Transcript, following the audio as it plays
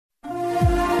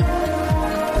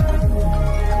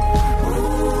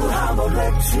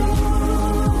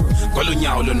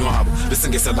Kolunyawo lonwabo bese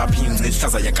ngeselapha ingci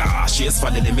ihlaza yakashi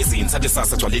esivalele emizini sathi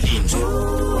sasa gcwale linje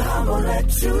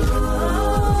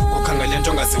ukhangele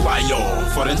into ongaziwayo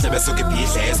for endlebe esuke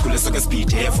ibhidle esikhule esuke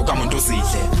esibhidhe evuka muntu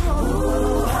uzidle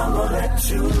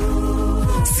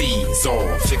sizo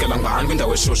fikela ngani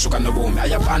kwindawo eshushu kanobomi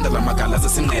ayabanda la magala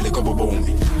zesinqele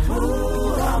kobobomi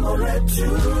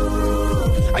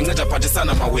anceda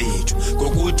phathisana mawethu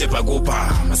ngokude bhakupha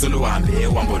masoluhambe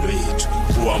uhambo lwethu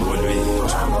uhambo lwethu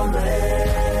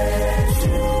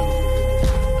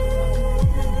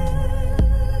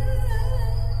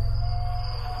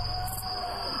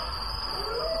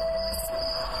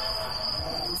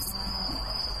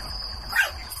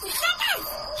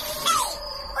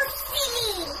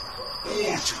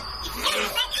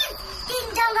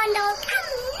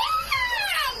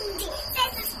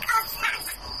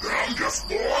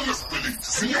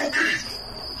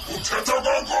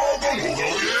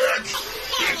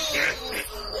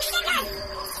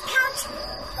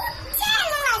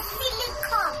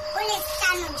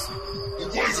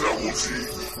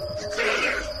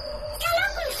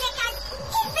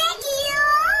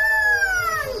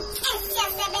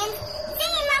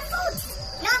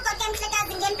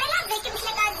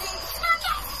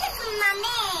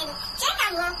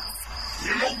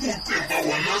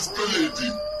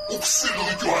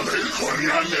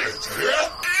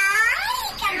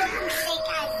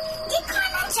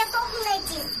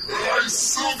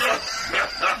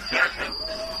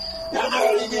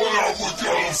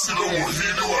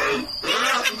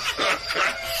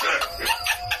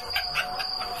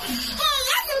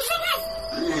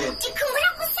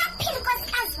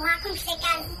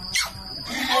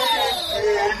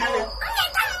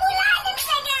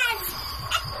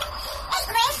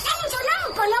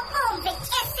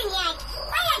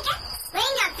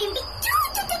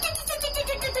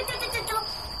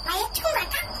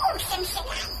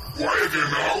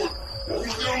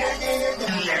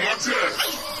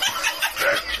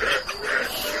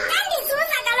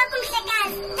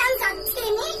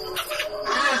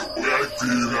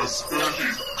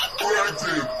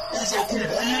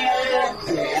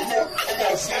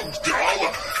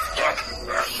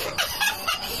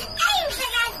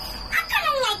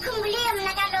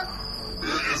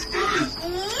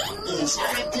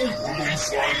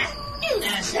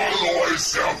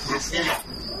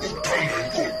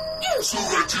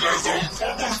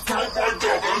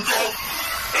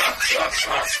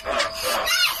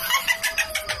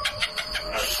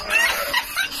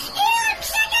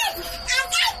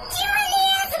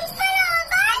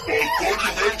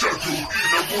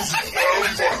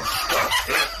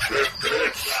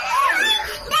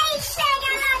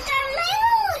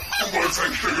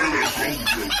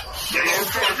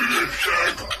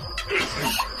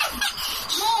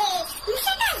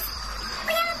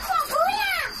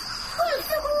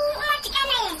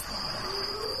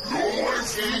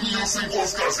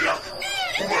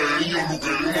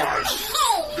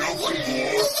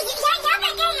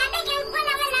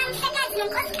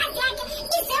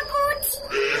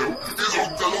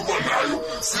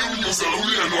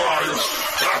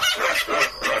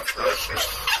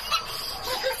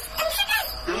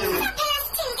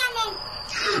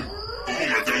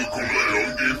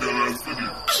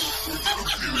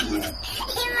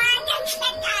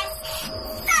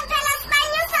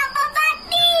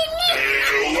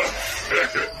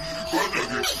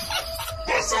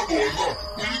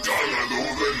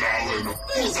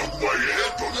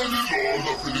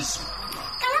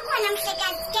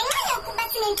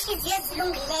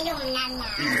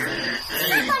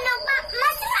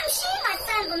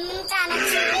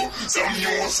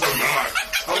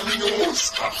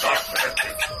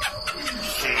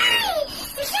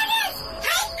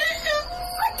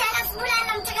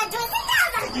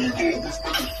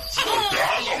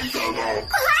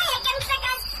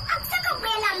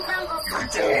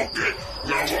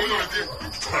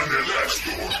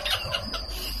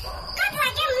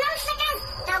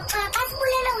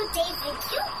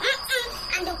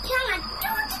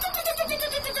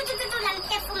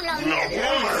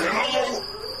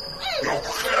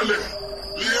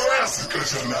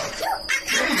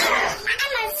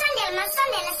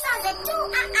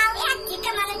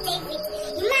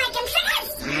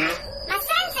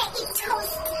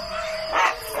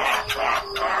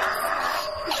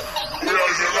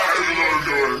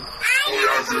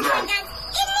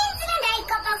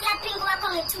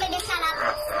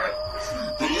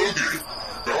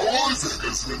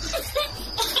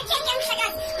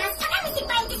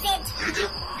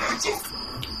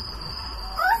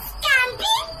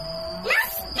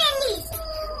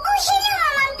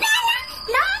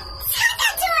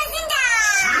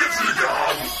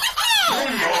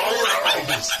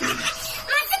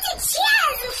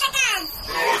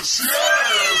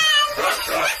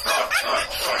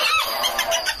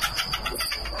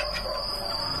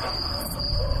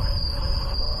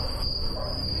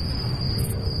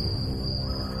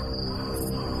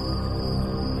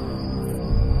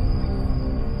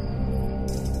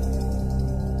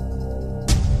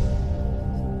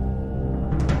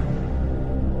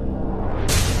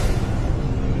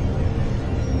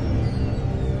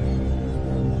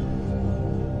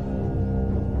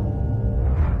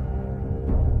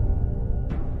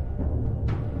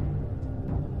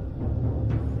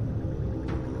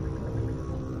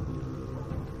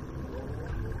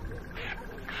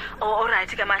Oh, alright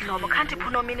ke mahlobo, kanti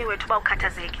phunomini wethu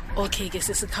bawukhathazeki. Okay ke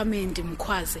sesikhamendi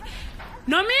mkhwaze.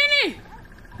 Nomini!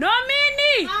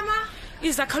 Nomini! Mama,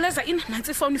 Izakhawuleza ina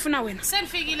nansi ifone ifuna wena.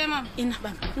 sendifikile mama. Ina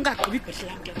baba, ungagqibi ibhedle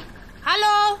yami ke.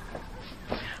 Hello.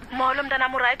 Molo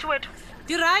mntanam right wethu.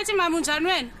 Right mama, unjani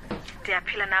wena?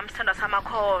 Ndiyaphila nami sithandwa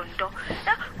samakhondo.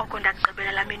 Okonda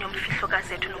kugqibela lamini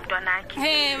yomfihlokazi ethu nomntwanakhe.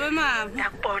 Hey, mama.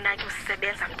 Ndakubona ke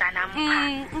usebenza mntanam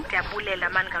pha. Ndiyabulela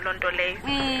mani ngalonto leyo.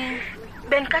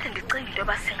 Benikade ndicinga into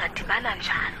yoba singadibana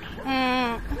njani.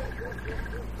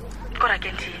 Kodwa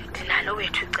ke ndinalo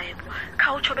wethu icebo.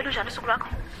 Khawutsho belunjani usuku lwakho?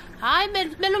 Hayi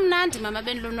belumnandi mama,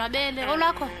 benilonwabele.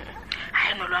 Olakho?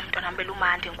 Hayi nolwam mntwanam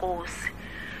belumandi nkosi.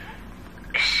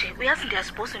 Uyazi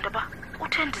ndiyazibuza into yoba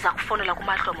uthe ndiza kufonela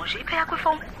kumahlomo nje iphe yakho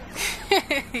ifowuni?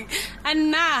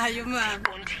 Andinayo mama.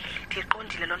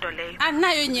 Ndiqondile loo nto leyo.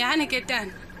 Andinayo nyani ke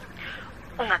tani.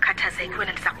 Ungakhathazeki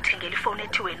wena ndiza kuthengela ifowuni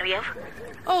ethi wena uyeva?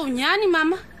 Oh nyani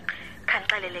mama.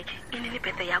 Khandixelele ke inini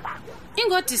ibirthday yakho?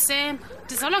 IngoDisemba.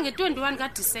 Ndizalwa nge-21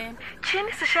 kaDisemba.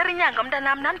 Tyhini sishare inyanga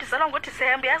mntanam, nam ndizalwa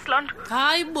ngoDisemba, yazi loo nto?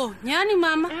 Hayi bo, nyani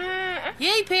mama.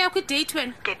 Yeyiphe yakho idate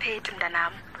wena? Nge-30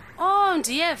 mntanam. Oh,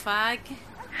 ndiyeva ke.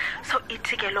 So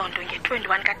ithi ke loo nto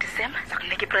nge-21 kaDisemba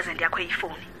zakunika ipresent yakho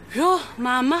eyifowuni. Yho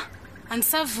mama,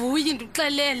 andisavuyi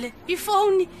ndikuxelele.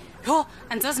 Ifowuni. Yho,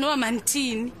 andizazi noba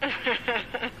mandithini.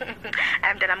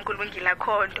 Hayi mntanam kulungile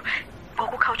akho nto.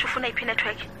 Ngoku khawutsho ufuna iphi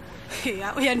network?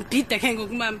 Ya uyanibhida ke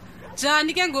ngoku mama.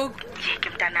 Njani ke ngoku? Yeke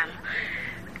mntanam.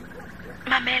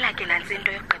 Mamela ke nansi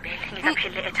into yokugqibela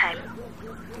ngikaphele airtime.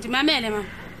 Ndimamele mama.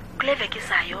 Kule veki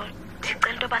izayo ndicela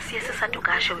into yoba siye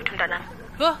sisadukashe wethu mntanam.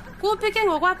 Yho, kuphi ke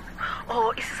ngokwapha?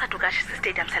 Oh, isisadukashe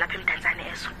sisitadium salapha eMdantsane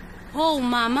eso. Oh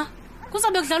mama,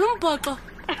 kuzabe kudlala umbhoxo.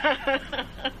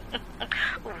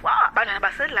 Wow, abantwana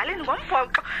basedlaleni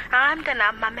ngombhoxo. Hayi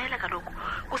mntanam, mamela kaloku.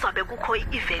 Kuzabe kukho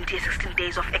i-event ye-16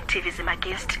 days of activism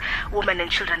against women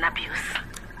and children abuse.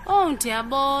 Oh,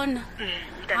 ndiyabona.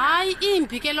 Mntanam. Hayi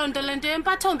imbi ke loo nto lento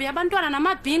yempathombi yabantwana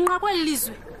namabhinqa kweli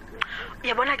lizwe.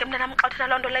 Uyabona ke mntanam xa uthetha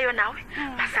loo nto leyo nawe,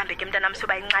 masambe ke mntanam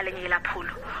soba inxalenye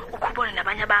yelaphulo. Ukhubone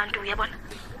nabanye abantu, uyabona?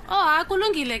 Oh, hayi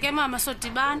kulungile ke mama,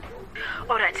 sodibana.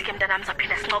 Alright ke mntanam,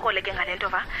 zaphinda sincokole ke ngale nto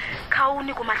va.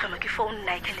 Khawunika umahlomo ke ifowuni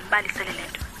naye khe ndimbalisele le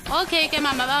nto. Okay ke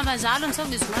mama, bamba njalo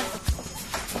ndisobiza umahlo.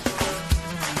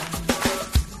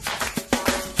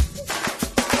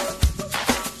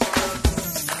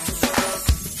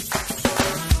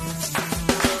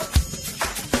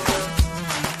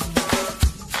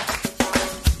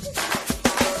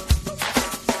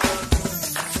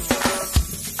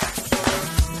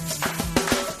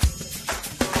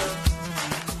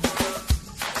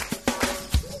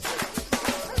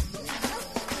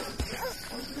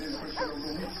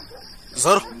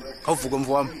 Zoro, awuvuka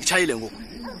mfo wami, ichayile ngoku.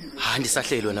 Ha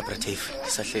ndisahleli wena Bratev,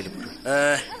 ndisahleli bro.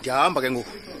 Ndiyahamba ke ngoku.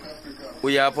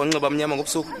 Uyapho nxiba mnyama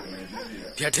ngobusuku?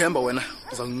 Ndiyathemba wena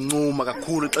uzancuma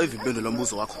kakhulu xa ivimpendulo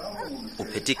lombuzo wakho.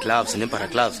 Uphethe gloves nempara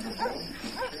gloves.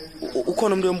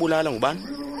 Ukhona umuntu ombulala ngubani?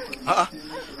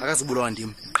 Akazibulawa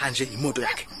ndim, qha nje imoto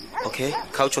yakhe. Okay,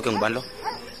 khawutsho ke ngubani lo?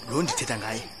 Lo ndithetha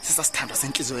ngaye, sisasithandwa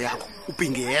senhliziyo yakho,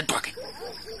 upinge yedwa ke.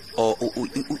 Oh,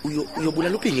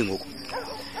 uyobulala upingi ngoku?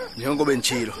 Njengoba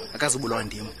benjilo, akazibulawa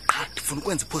ndim, qha ndifuna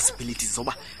ukwenza possibilities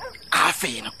zoba afe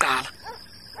yena kuqala.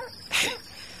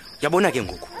 Yabona ke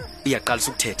ngoku,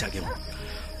 iyaqalisa ukuthetha ke ngoku.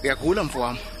 Uyagula mfo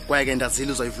wami, kwaye ke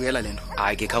ndazile uzayivuyela lento.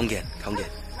 Hayi ke khawungena.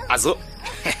 Azo.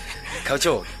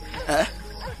 Khawutsho.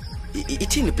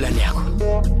 Ithini iplan yakho?